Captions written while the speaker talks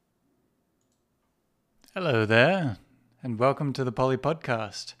Hello there, and welcome to the Poly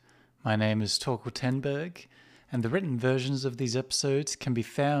Podcast. My name is Torkel Tenberg, and the written versions of these episodes can be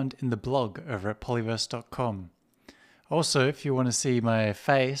found in the blog over at polyverse.com. Also, if you want to see my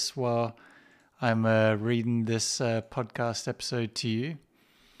face while I'm reading this podcast episode to you,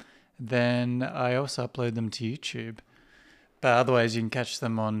 then I also upload them to YouTube. But otherwise, you can catch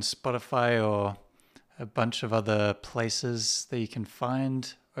them on Spotify or a bunch of other places that you can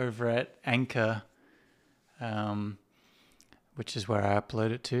find over at Anchor, which is where I upload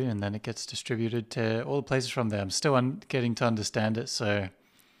it to, and then it gets distributed to all the places from there. I'm still getting to understand it, so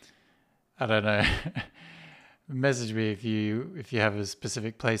I don't know. Message me if you have a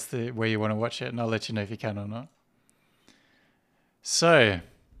specific place where you want to watch it, and I'll let you know if you can or not. So,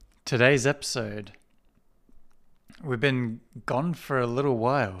 today's episode. We've been gone for a little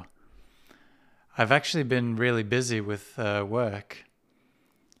while. I've actually been really busy with work,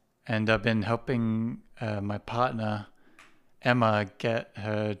 and I've been helping my partner Emma get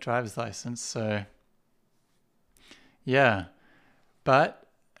her driver's license. So yeah, but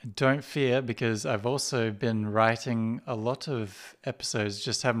don't fear, because I've also been writing a lot of episodes,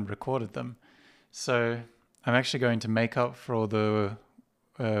 just haven't recorded them. So I'm actually going to make up for all the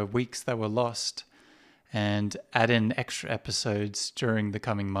weeks that were lost and add in extra episodes during the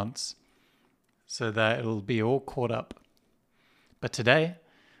coming months so that it'll be all caught up. But today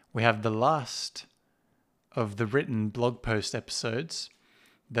we have the last of the written blog post episodes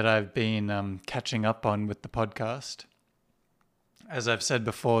that I've been catching up on with the podcast. As I've said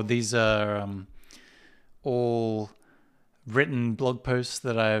before, these are all written blog posts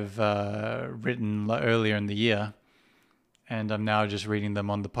that I've written earlier in the year, and I'm now just reading them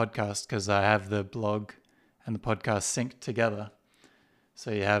on the podcast because I have the blog and the podcast synced together.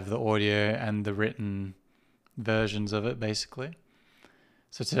 So you have the audio and the written versions of it, basically.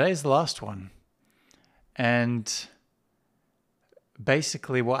 So today's the last one. And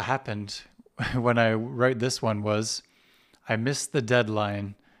basically what happened when I wrote this one was I missed the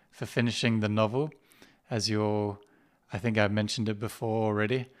deadline for finishing the novel, I think I mentioned it before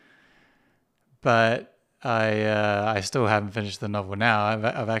already. But I still haven't finished the novel now.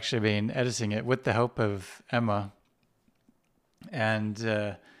 I've actually been editing it with the help of Emma. And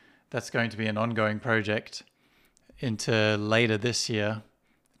that's going to be an ongoing project into later this year,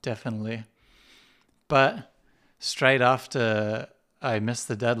 definitely. But straight after I missed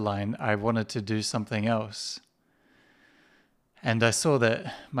the deadline, I wanted to do something else. And I saw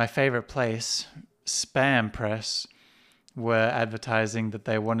that my favorite place, Spam Press, were advertising that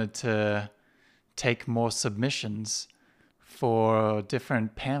they wanted to take more submissions for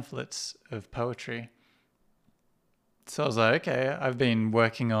different pamphlets of poetry. So I was like, okay, I've been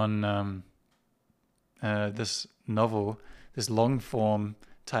working on this novel, this long form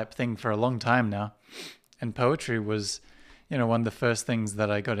type thing for a long time now. And poetry was, one of the first things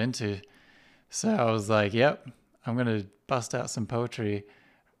that I got into. So I was like, yep, I'm going to bust out some poetry.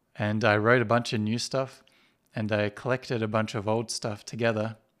 And I wrote a bunch of new stuff, and I collected a bunch of old stuff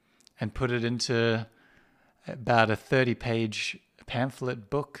together and put it into about a 30-page pamphlet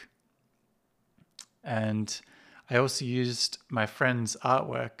book. And I also used my friend's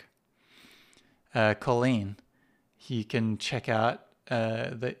artwork, Colleen. You can check out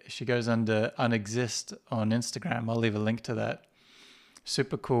she goes under Unexist on Instagram. I'll leave a link to that.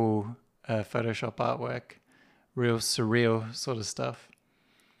 Super cool Photoshop artwork, real surreal sort of stuff.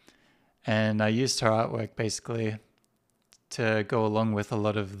 And I used her artwork basically to go along with a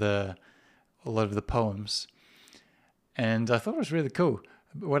lot of the poems. And I thought it was really cool.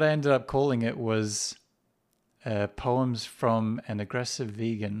 What I ended up calling it was Poems from an Aggressive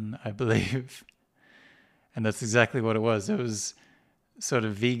Vegan, I believe. And that's exactly what it was. It was sort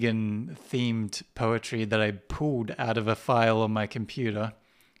of vegan themed poetry that I pulled out of a file on my computer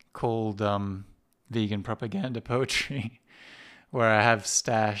called Vegan Propaganda Poetry, where I have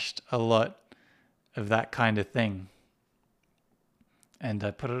stashed a lot of that kind of thing. And I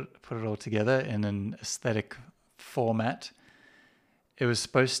put it all together in an aesthetic format. It was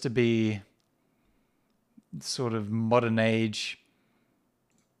supposed to be sort of modern age,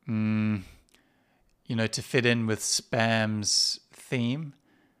 to fit in with Spam's theme,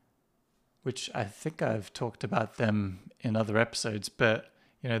 which I think I've talked about them in other episodes, but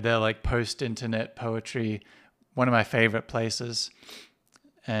they're like post-internet poetry, one of my favorite places,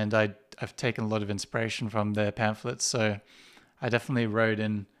 and I've taken a lot of inspiration from their pamphlets, so I definitely wrote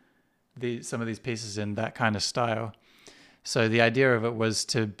in some of these pieces in that kind of style. So the idea of it was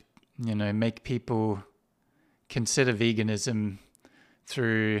to make people consider veganism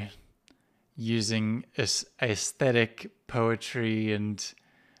through using aesthetic poetry and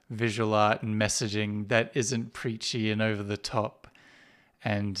visual art and messaging that isn't preachy and over the top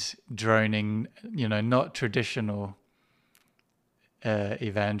and droning, not traditional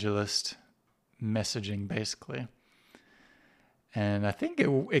evangelist messaging, basically. And I think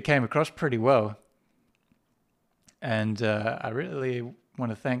it came across pretty well. And I really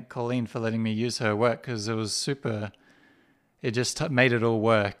want to thank Colleen for letting me use her work, because it was super. It just made it all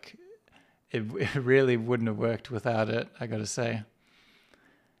work. It really wouldn't have worked without it, I got to say.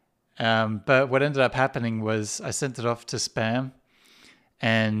 But what ended up happening was I sent it off to spam,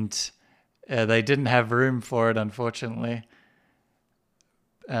 and they didn't have room for it, unfortunately.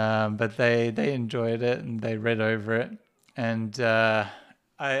 But they enjoyed it and they read over it, and I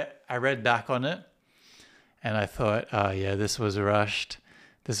read back on it, and I thought, oh yeah, this was rushed.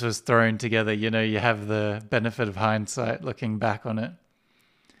 This was thrown together. You have the benefit of hindsight looking back on it.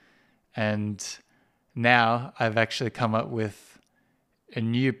 And now I've actually come up with a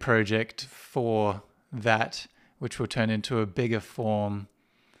new project for that, which will turn into a bigger form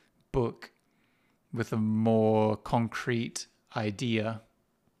book with a more concrete idea.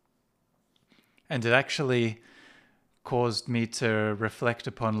 And it actually caused me to reflect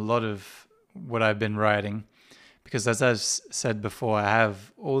upon a lot of what I've been writing. Because as I've said before, I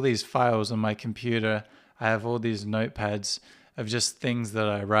have all these files on my computer. I have all these notepads of just things that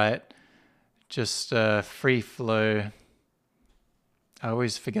I write. Just free flow. I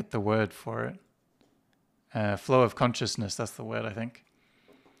always forget the word for it. Flow of consciousness, that's the word, I think.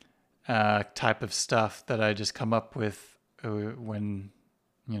 Type of stuff that I just come up with when,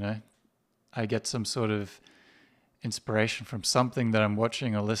 I get some sort of inspiration from something that I'm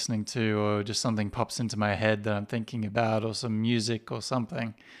watching or listening to, or just something pops into my head that I'm thinking about, or some music or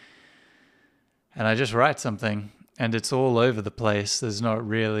something. And I just write something, and it's all over the place. There's not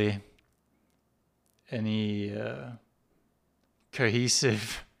really any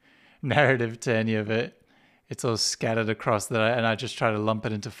cohesive narrative to any of it. It's all scattered across and I just try to lump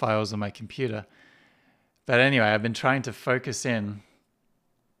it into files on my computer. But anyway, I've been trying to focus in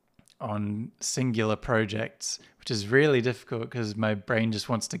on singular projects, which is really difficult because my brain just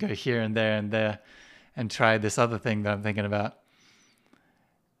wants to go here and there and try this other thing that I'm thinking about.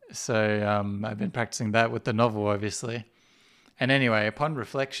 So I've been practicing that with the novel, obviously. And anyway, upon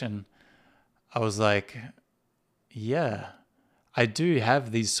reflection, I was like, yeah, I do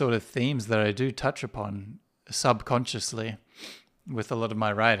have these sort of themes that I do touch upon subconsciously with a lot of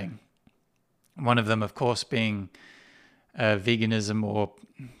my writing. One of them, of course, being veganism or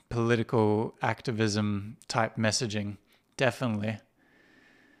political activism type messaging, definitely.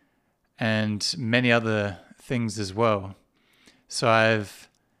 And many other things as well. So I've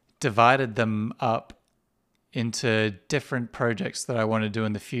divided them up into different projects that I want to do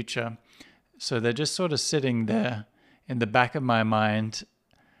in the future. So they're just sort of sitting there in the back of my mind,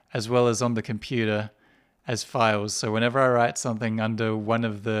 as well as on the computer as files. So whenever I write something under one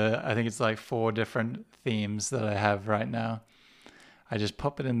of I think it's like 4 different themes that I have right now, I just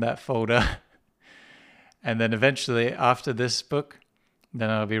pop it in that folder. And then eventually after this book, then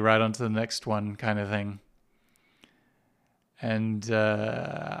I'll be right on to the next one, kind of thing. And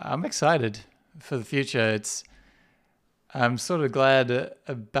I'm excited for the future. I'm sort of glad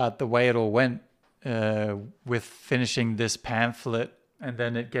about the way it all went with finishing this pamphlet and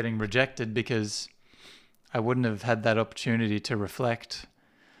then it getting rejected, because I wouldn't have had that opportunity to reflect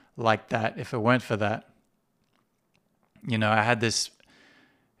like that if it weren't for that. I had this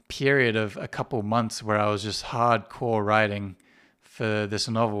period of a couple months where I was just hardcore writing for this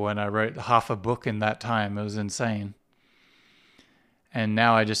novel, and I wrote half a book in that time. It was insane. And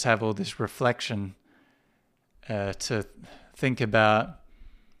now I just have all this reflection to think about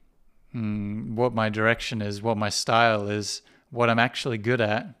what my direction is, what my style is, what I'm actually good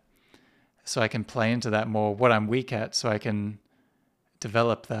at, so I can play into that more, what I'm weak at, so I can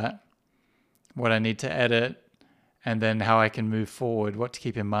develop that, what I need to edit, and then how I can move forward, what to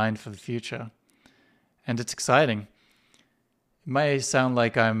keep in mind for the future. And it's exciting. It may sound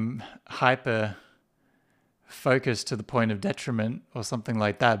like I'm hyper focused to the point of detriment or something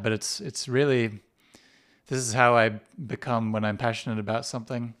like that, but it's really, this is how I become when I'm passionate about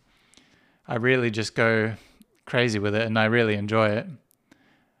something. I really just go crazy with it, and I really enjoy it.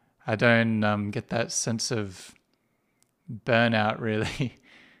 I don't get that sense of burnout really,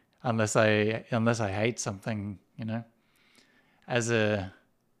 unless I hate something, This is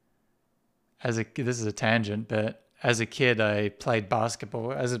a tangent, but as a kid I played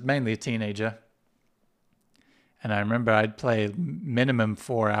basketball mainly a teenager, and I remember I'd play minimum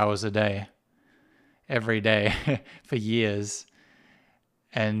 4 hours a day, every day for years,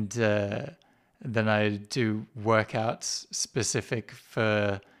 and then I do workouts specific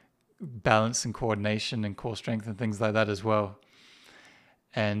for balance and coordination and core strength and things like that as well.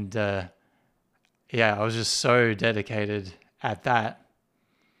 And yeah, I was just so dedicated at that.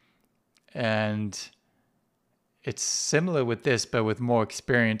 And it's similar with this, but with more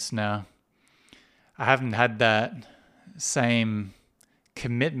experience now. I haven't had that same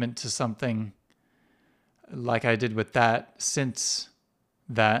commitment to something like I did with that since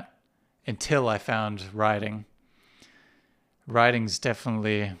that, until I found writing. Writing's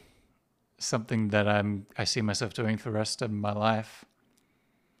definitely something that I see myself doing for the rest of my life.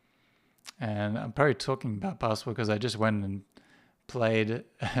 And I'm probably talking about basketball because I just went and played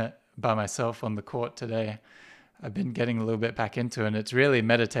by myself on the court today. I've been getting a little bit back into it, and it's really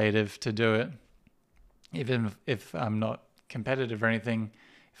meditative to do it. Even if I'm not competitive or anything,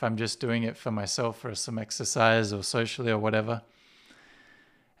 if I'm just doing it for myself for some exercise or socially or whatever.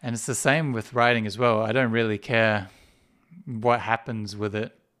 And it's the same with writing as well. I don't really care what happens with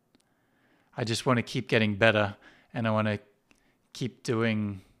it. I just want to keep getting better, and I want to keep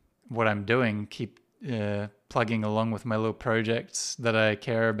doing what I'm doing, keep plugging along with my little projects that I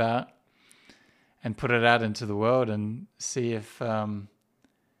care about, and put it out into the world and see if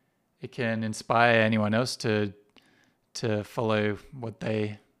it can inspire anyone else to follow what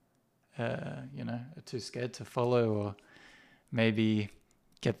they are too scared to follow, or maybe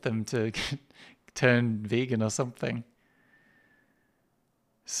get them to turn vegan or something.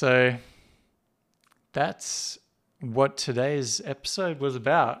 So that's what today's episode was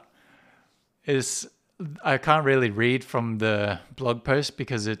about. I can't really read from the blog post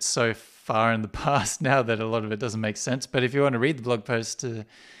because it's so far in the past now that a lot of it doesn't make sense. But if you want to read the blog post to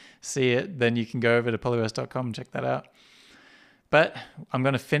see it, then you can go over to polyverse.com and check that out. But I'm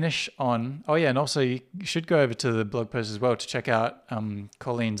going to finish on... Oh, yeah, and also you should go over to the blog post as well to check out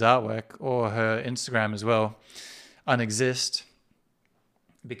Colleen's artwork, or her Instagram as well, Unexist,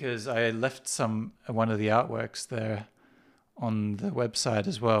 because I left one of the artworks there on the website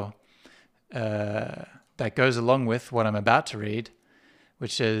as well. That goes along with what I'm about to read,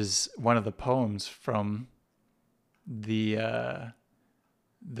 which is one of the poems from the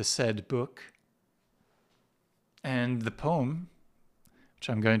said book. And the poem, which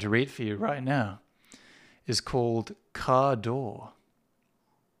I'm going to read for you right now, is called Car Door.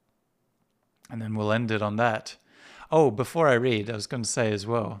 And then we'll end it on that. Oh, before I read, I was going to say as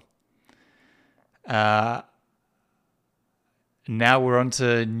well, now we're on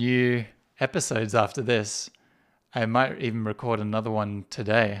to new episodes after this. I might even record another one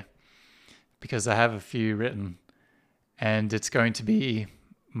today because I have a few written, and it's going to be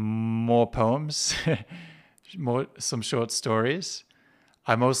more poems, some short stories.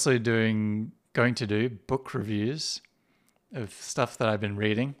 I'm also going to do book reviews of stuff that I've been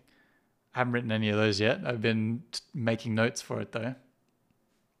reading. I haven't written any of those yet. I've been making notes for it though.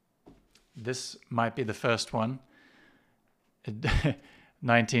 This might be the first one.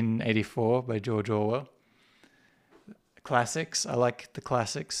 1984 by George Orwell. Classics. I like the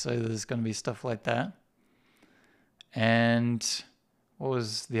classics, so there's going to be stuff like that. And what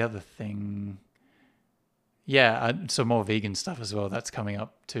was the other thing? Yeah, some more vegan stuff as well. That's coming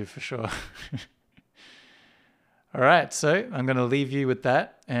up too, for sure. All right, so I'm going to leave you with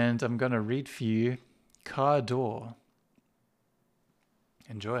that, and I'm going to read for you Car Door.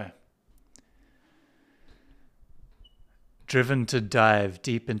 Enjoy. Driven to dive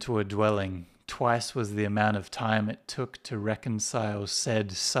deep into a dwelling, twice was the amount of time it took to reconcile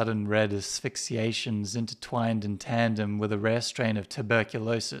said sudden red asphyxiations intertwined in tandem with a rare strain of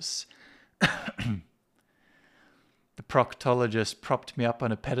tuberculosis. The proctologist propped me up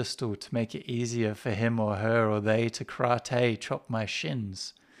on a pedestal to make it easier for him or her or they to karate chop my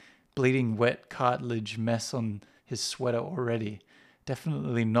shins. Bleeding wet cartilage mess on his sweater already.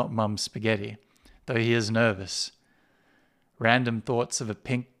 Definitely not Mum's spaghetti, though he is nervous. Random thoughts of a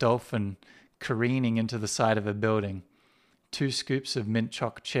pink dolphin careening into the side of a building. 2 scoops of mint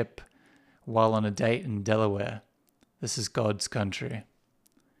choc chip while on a date in Delaware. This is God's country.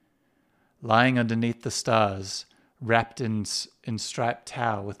 Lying underneath the stars, wrapped in striped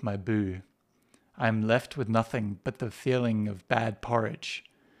towel with my boo. I am left with nothing but the feeling of bad porridge.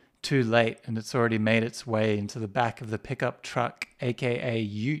 Too late, and it's already made its way into the back of the pickup truck, aka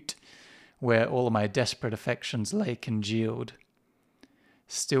Ute, where all of my desperate affections lay congealed.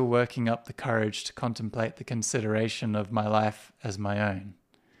 Still working up the courage to contemplate the consideration of my life as my own.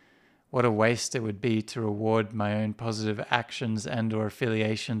 What a waste it would be to reward my own positive actions and or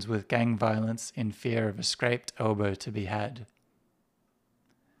affiliations with gang violence in fear of a scraped elbow to be had.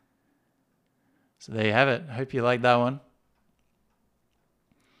 So there you have it. I hope you like that one.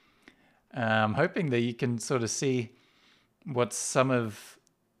 I'm hoping that you can sort of see what some of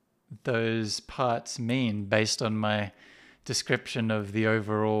those parts mean based on my description of the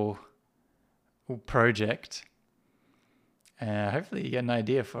overall project. Hopefully you get an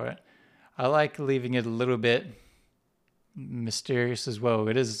idea for it. I like leaving it a little bit mysterious as well.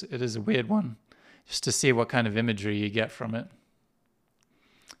 It is a weird one, just to see what kind of imagery you get from it.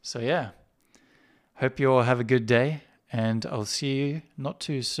 So yeah, hope you all have a good day, and I'll see you not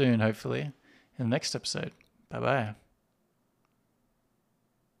too soon, hopefully, in the next episode. Bye bye.